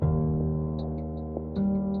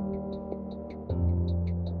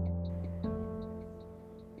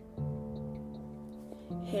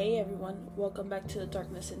Hey everyone, welcome back to the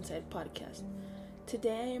Darkness Inside podcast.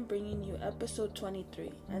 Today I am bringing you episode 23,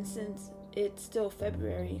 and since it's still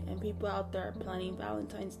February and people out there are planning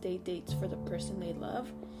Valentine's Day dates for the person they love,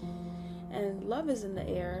 and love is in the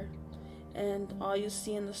air, and all you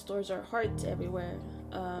see in the stores are hearts everywhere,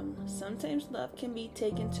 sometimes love can be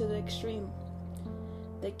taken to the extreme.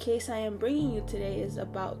 The case I am bringing you today is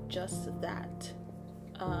about just that.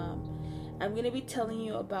 I'm going to be telling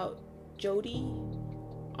you about Jodi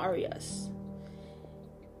Arias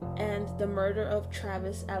and the murder of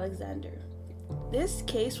Travis Alexander. This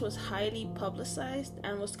case was highly publicized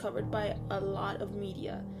and was covered by a lot of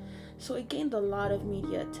media, so it gained a lot of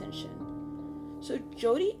media attention. So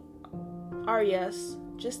Jodi Arias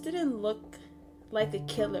just didn't look like a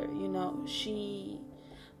killer, she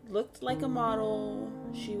looked like a model,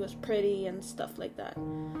 she was pretty and stuff like that,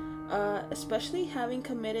 especially having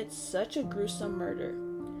committed such a gruesome murder.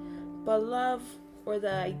 But love, or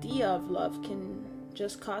the idea of love, can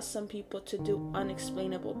just cause some people to do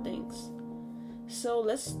unexplainable things. So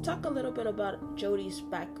let's talk a little bit about Jodi's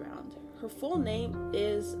background. Her full name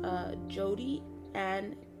is Jodi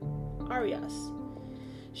Ann Arias.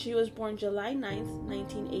 She was born July 9th,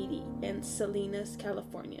 1980 in Salinas,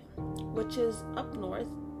 California, which is up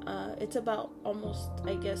north. It's about almost,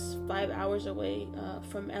 5 hours away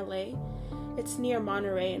from LA. It's near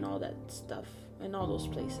Monterey and all that stuff, and all those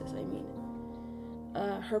places,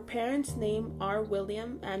 her parents' name are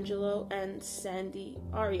William, Angelo, and Sandy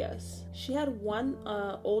Arias. She had one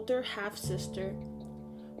older half-sister,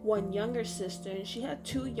 one younger sister, and she had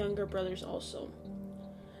two younger brothers also.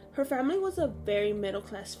 Her family was a very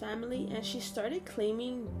middle-class family, and she started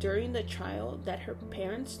claiming during the trial that her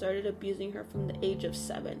parents started abusing her from the age of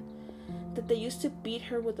 7, that they used to beat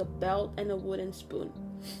her with a belt and a wooden spoon.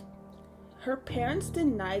 Her parents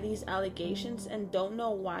deny these allegations and don't know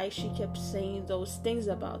why she kept saying those things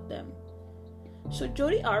about them. So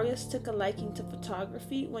Jodi Arias took a liking to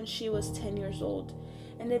photography when she was 10 years old,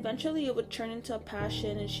 and eventually it would turn into a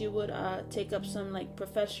passion, and she would take up some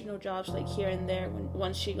professional jobs here and there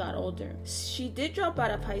once she got older. She did drop out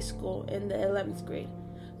of high school in the 11th grade,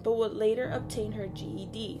 but would later obtain her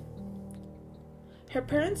GED. Her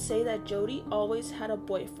parents say that Jodi always had a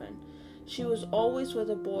boyfriend. She was always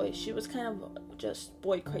with a boy. She was kind of just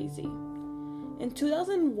boy crazy. In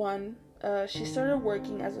 2001, she started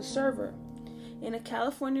working as a server in a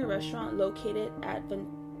California restaurant located at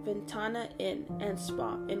Ventana Inn and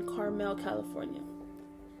Spa in Carmel, California.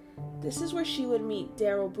 This is where she would meet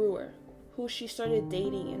Daryl Brewer, who she started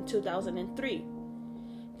dating in 2003.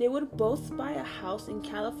 They would both buy a house in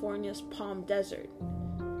California's Palm Desert.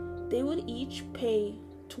 They would each pay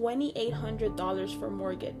 $2,800 for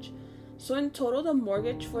mortgage. So in total, the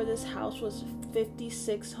mortgage for this house was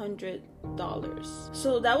 $5,600.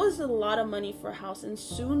 So that was a lot of money for a house, and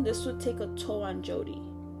soon this would take a toll on Jodi.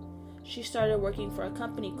 She started working for a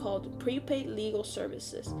company called Prepaid Legal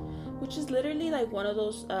Services, which is literally like one of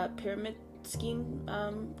those pyramid scheme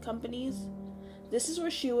companies. This is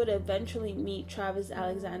where she would eventually meet Travis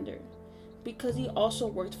Alexander, because he also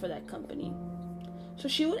worked for that company. So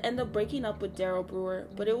she would end up breaking up with Daryl Brewer,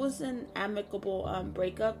 but it was an amicable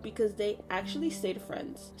breakup because they actually stayed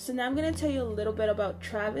friends. So now I'm going to tell you a little bit about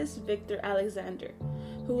Travis Victor Alexander,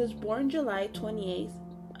 who was born July 28th,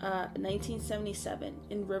 1977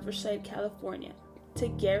 in Riverside, California, to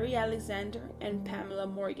Gary Alexander and Pamela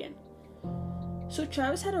Morgan. So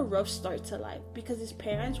Travis had a rough start to life because his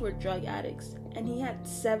parents were drug addicts, and he had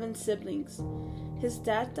 7 siblings. His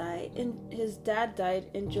dad died in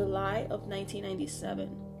July of 1997.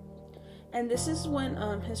 And this is when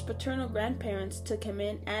his paternal grandparents took him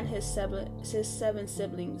in and his 7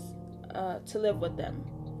 siblings to live with them.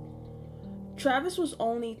 Travis was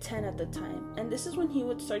only 10 at the time, and this is when he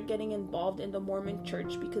would start getting involved in the Mormon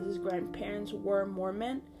church because his grandparents were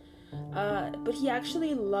Mormon. But he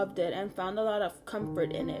actually loved it and found a lot of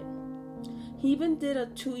comfort in it. He even did a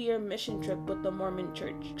 2-year mission trip with the Mormon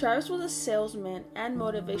church. Travis was a salesman and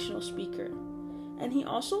motivational speaker, and he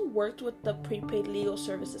also worked with the Prepaid Legal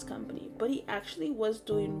Services company, but he actually was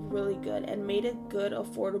doing really good and made a good,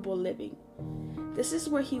 affordable living. This is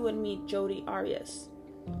where he would meet Jodi Arias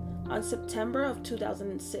on September of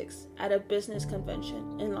 2006 at a business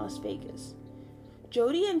convention in Las Vegas.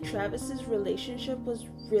 Jodi and Travis's relationship was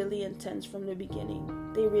really intense from the beginning.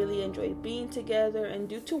 They really enjoyed being together, and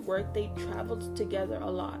due to work, they traveled together a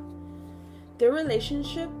lot. Their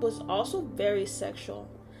relationship was also very sexual.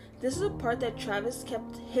 This is a part that Travis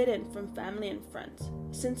kept hidden from family and friends.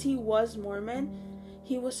 Since he was Mormon,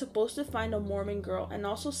 he was supposed to find a Mormon girl and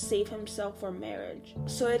also save himself for marriage.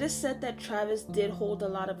 So it is said that Travis did hold a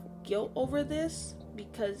lot of guilt over this,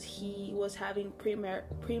 because he was having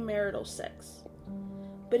premarital sex.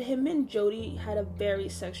 But him and Jodi had a very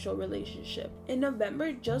sexual relationship. In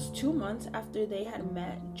November, just 2 months after they had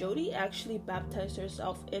met, Jodi actually baptized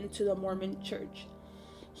herself into the Mormon church.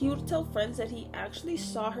 He would tell friends that he actually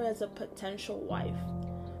saw her as a potential wife.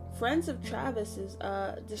 Friends of Travis's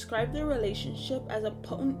described their relationship as a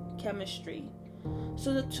potent chemistry.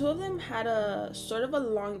 So the two of them had a sort of a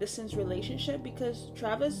long distance relationship because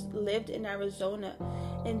Travis lived in Arizona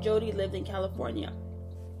and Jodi lived in California.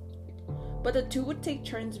 But the two would take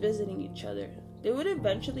turns visiting each other. They would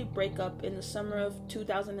eventually break up in the summer of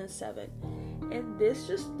 2007. And this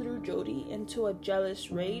just threw Jodi into a jealous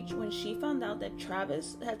rage when she found out that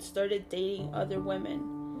Travis had started dating other women.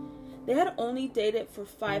 They had only dated for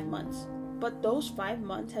 5 months, but those 5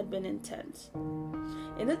 months had been intense.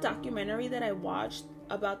 In the documentary that I watched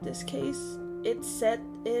about this case,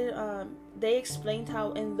 they explained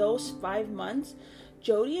how in those 5 months,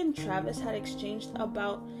 Jodi and Travis had exchanged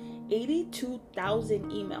about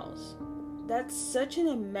 82,000 emails. That's such an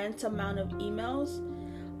immense amount of emails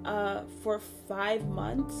for 5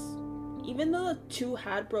 months. Even though the two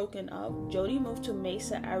had broken up, Jodi moved to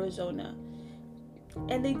Mesa, Arizona,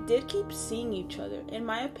 and they did keep seeing each other. In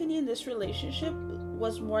my opinion, this relationship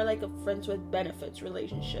was more like a friends with benefits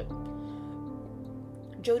relationship.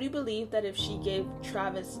 Jodi believed that if she gave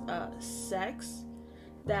Travis sex,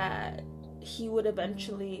 that he would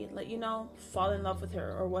eventually, fall in love with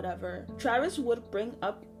her or whatever. Travis would bring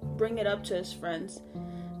it up to his friends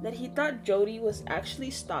that he thought Jodi was actually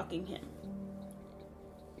stalking him,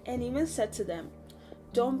 and even said to them,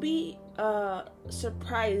 "Don't be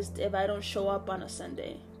surprised if I don't show up on a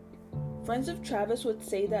Sunday." Friends of Travis would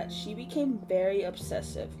say that she became very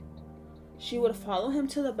obsessive. She would follow him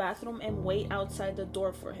to the bathroom and wait outside the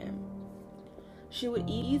door for him. She would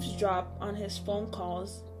eavesdrop on his phone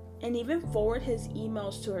calls and even forward his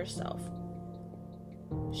emails to herself.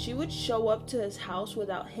 She would show up to his house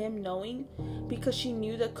without him knowing because she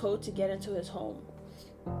knew the code to get into his home.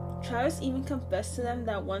 Travis even confessed to them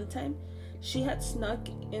that one time she had snuck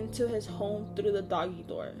into his home through the doggy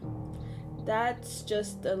door. That's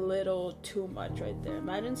just a little too much right there.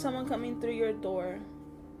 Imagine someone coming through your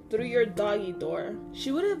doggy door.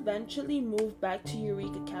 She would eventually move back to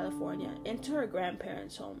Eureka, California, into her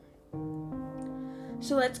grandparents' home.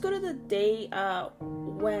 So let's go to the day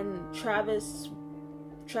when Travis's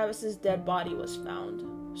dead body was found.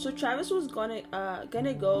 So Travis was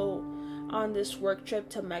gonna go on this work trip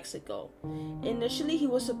to Mexico. Initially, he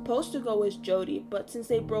was supposed to go with Jodi, but since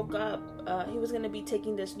they broke up, he was gonna be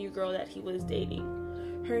taking this new girl that he was dating.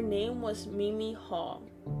 Her name was Mimi Hall.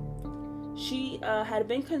 She had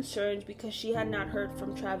been concerned because she had not heard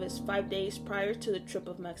from Travis 5 days prior to the trip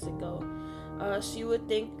of Mexico. So you would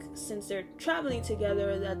think, since they're traveling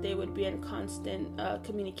together, that they would be in constant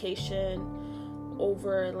communication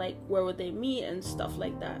over where would they meet and stuff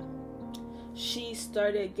like that. She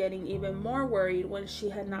started getting even more worried when she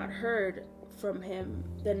had not heard from him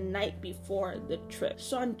the night before the trip.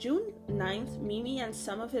 So on June 9th, Mimi and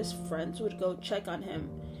some of his friends would go check on him,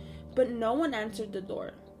 but no one answered the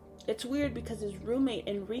door. It's weird because his roommate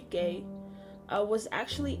Enrique was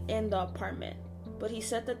actually in the apartment, but he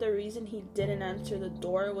said that the reason he didn't answer the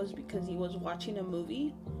door was because he was watching a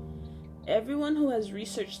movie. Everyone who has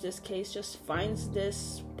researched this case just finds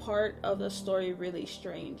this part of the story really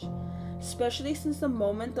strange, especially since the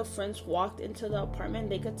moment the friends walked into the apartment,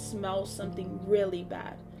 they could smell something really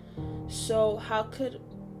bad. So how could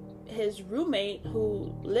his roommate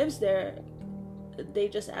who lives there, they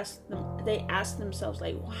asked themselves,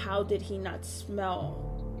 how did he not smell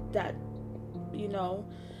that,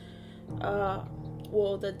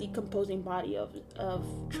 the decomposing body of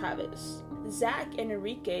Travis. Zach and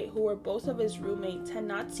Enrique, who were both of his roommates, had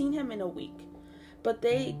not seen him in a week, but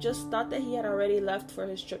they just thought that he had already left for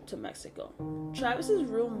his trip to Mexico. Travis's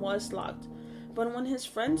room was locked, but when his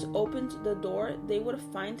friends opened the door, they would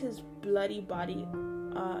find his bloody body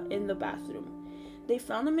in the bathroom. They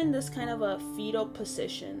found him in this kind of a fetal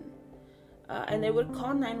position, and they would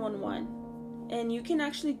call 911. And you can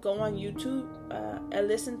actually go on YouTube and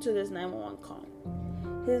listen to this 911 call.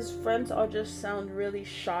 His friends all just sound really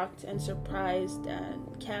shocked and surprised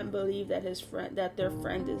and can't believe that their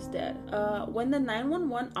friend is dead. When the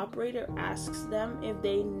 911 operator asks them if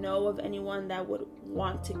they know of anyone that would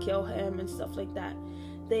want to kill him and stuff like that,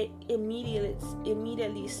 they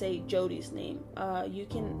immediately say Jodi's name. You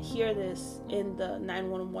can hear this in the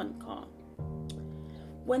 911 call.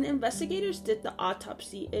 When investigators did the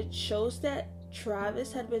autopsy, it shows that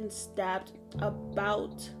Travis had been stabbed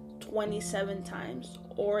about 27 times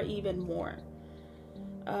or even more.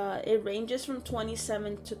 It ranges from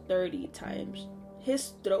 27 to 30 times.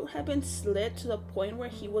 His throat had been slit to the point where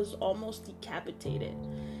he was almost decapitated.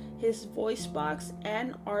 His voice box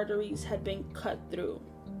and arteries had been cut through,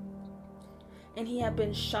 and he had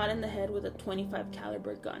been shot in the head with a .25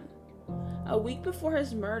 caliber gun. A week before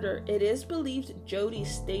his murder, it is believed Jodi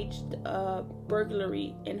staged a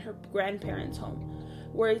burglary in her grandparents' home,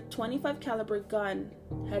 where a .25 caliber gun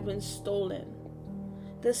had been stolen.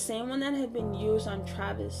 The same one that had been used on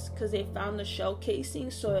Travis, because they found the shell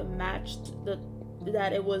casing, so it matched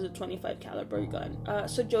that it was a .25 caliber gun.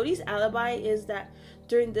 So Jodi's alibi is that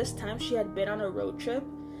during this time she had been on a road trip,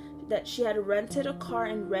 that she had rented a car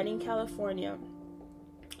in Redding, California.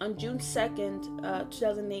 On June 2nd,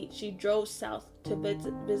 2008, she drove south to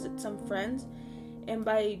visit some friends, and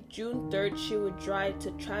by June 3rd, she would drive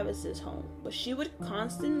to Travis's home. But she would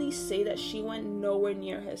constantly say that she went nowhere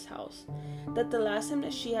near his house, that the last time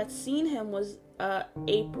that she had seen him was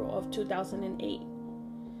April of 2008.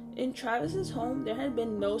 In Travis's home, there had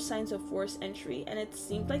been no signs of forced entry, and it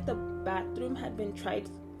seemed like the bathroom had been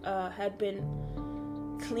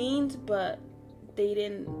cleaned, but they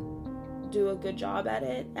didn't do a good job at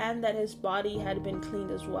it, and that his body had been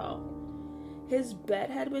cleaned as well. His bed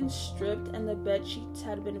had been stripped, and the bed sheets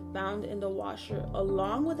had been found in the washer,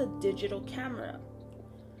 along with a digital camera.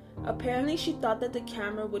 Apparently, she thought that the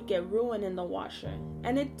camera would get ruined in the washer,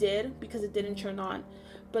 and it did because it didn't turn on,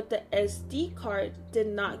 but the SD card did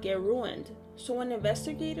not get ruined. So when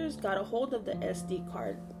investigators got a hold of the SD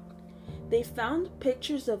card, they found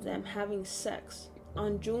pictures of them having sex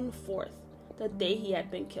on June 4th, the day he had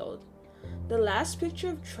been killed. The last picture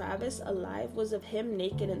of Travis alive was of him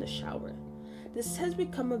naked in the shower. This has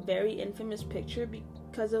become a very infamous picture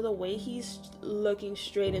because of the way he's looking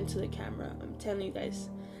straight into the camera. I'm telling you guys,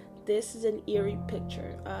 this is an eerie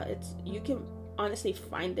picture. You can honestly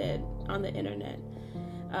find it on the internet.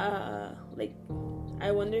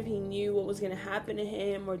 I wonder if he knew what was gonna happen to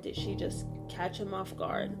him, or did she just catch him off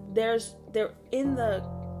guard? There in the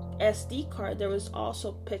SD card, there was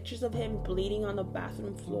also pictures of him bleeding on the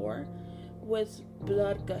bathroom floor with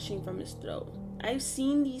blood gushing from his throat. I've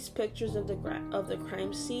seen these pictures of the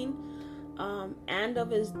crime scene and of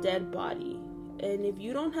his dead body. And if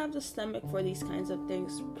you don't have the stomach for these kinds of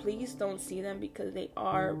things, please don't see them, because they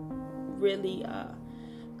are really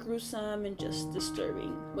gruesome and just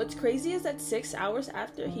disturbing. What's crazy is that 6 hours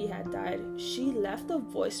after he had died, she left a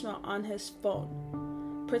voicemail on his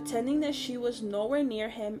phone, pretending that she was nowhere near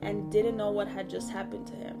him and didn't know what had just happened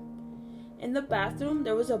to him. In the bathroom,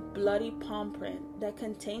 there was a bloody palm print that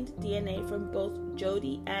contained DNA from both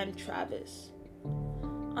Jodi and Travis.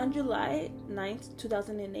 On July 9th,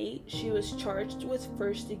 2008, she was charged with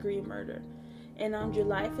first-degree murder, and on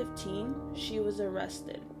July 15, she was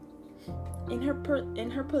arrested. In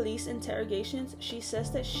her police interrogations, she says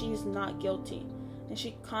that she's not guilty, and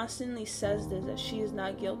she constantly says this, that she is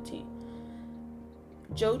not guilty.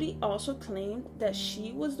 Jodi also claimed that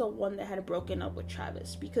she was the one that had broken up with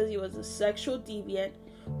Travis because he was a sexual deviant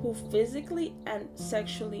who physically and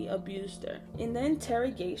sexually abused her. In the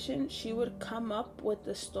interrogation, she would come up with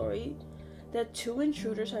the story that 2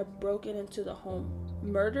 intruders had broken into the home,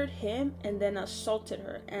 murdered him, and then assaulted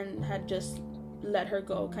her and had just let her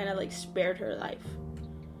go, kind of like spared her life.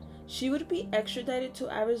 She would be extradited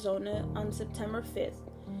to Arizona on September 5th,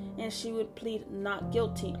 and she would plead not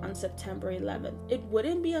guilty on September 11th. It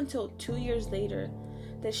wouldn't be until 2 years later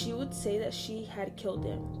that she would say that she had killed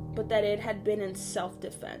him, but that it had been in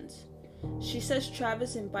self-defense. She says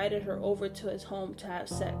Travis invited her over to his home to have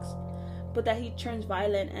sex, but that he turned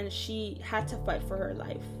violent and she had to fight for her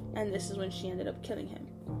life, and this is when she ended up killing him.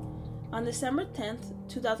 On December 10th,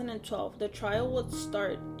 2012, the trial would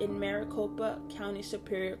start in Maricopa County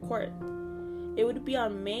Superior Court. It would be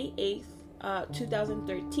on May 8th,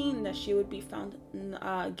 2013 that she would be found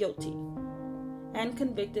guilty and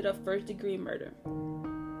convicted of first-degree murder.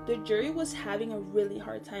 The jury was having a really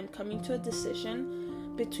hard time coming to a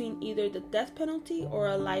decision between either the death penalty or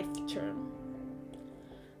a life term.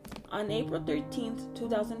 On April 13th,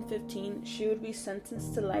 2015, she would be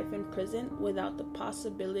sentenced to life in prison without the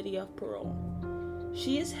possibility of parole.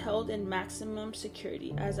 She is held in maximum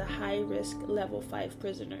security as a high-risk level 5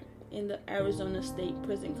 prisoner in the Arizona State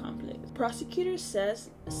Prison Complex. Prosecutors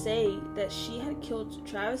say that she had killed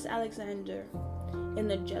Travis Alexander in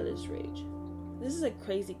a jealous rage. This is a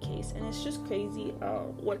crazy case, and it's just crazy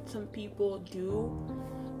what some people do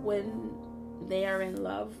when they are in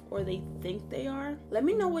love, or they think they are. Let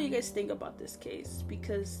me know what you guys think about this case,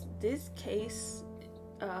 because this case,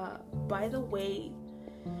 by the way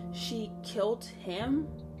she killed him,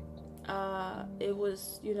 it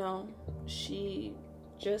was, she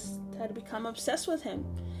just had become obsessed with him,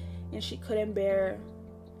 and she couldn't bear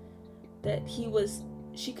that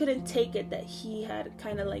she couldn't take it that he had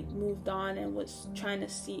kind of like moved on and was trying to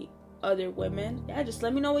see other women. Yeah, just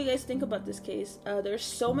let me know what you guys think about this case. There's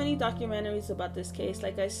so many documentaries about this case.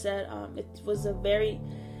 Like I said, it was a very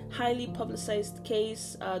highly publicized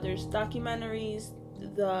case. There's documentaries,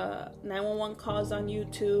 the 911 calls on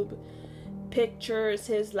YouTube, pictures.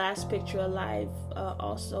 His last picture alive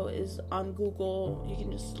also is on Google. You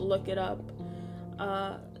can just look it up.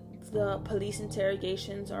 The police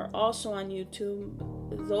interrogations are also on YouTube.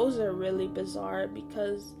 Those are really bizarre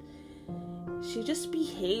because she just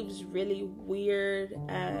behaves really weird,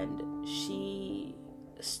 and she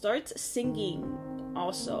starts singing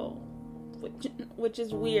also, which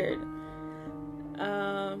is weird.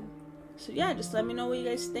 So yeah, just let me know what you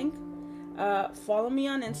guys think. Follow me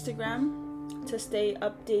on Instagram to stay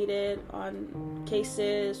updated on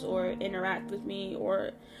cases or interact with me,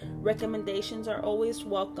 or recommendations are always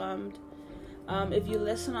welcomed. If you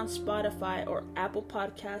listen on Spotify or Apple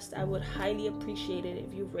Podcast, I would highly appreciate it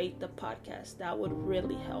if you rate the podcast. That would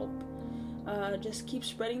really help. Just keep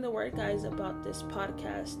spreading the word, guys, about this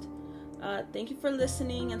podcast. Thank you for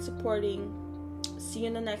listening and supporting. See you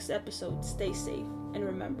in the next episode. Stay safe, and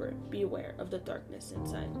remember, be aware of the darkness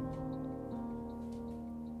inside.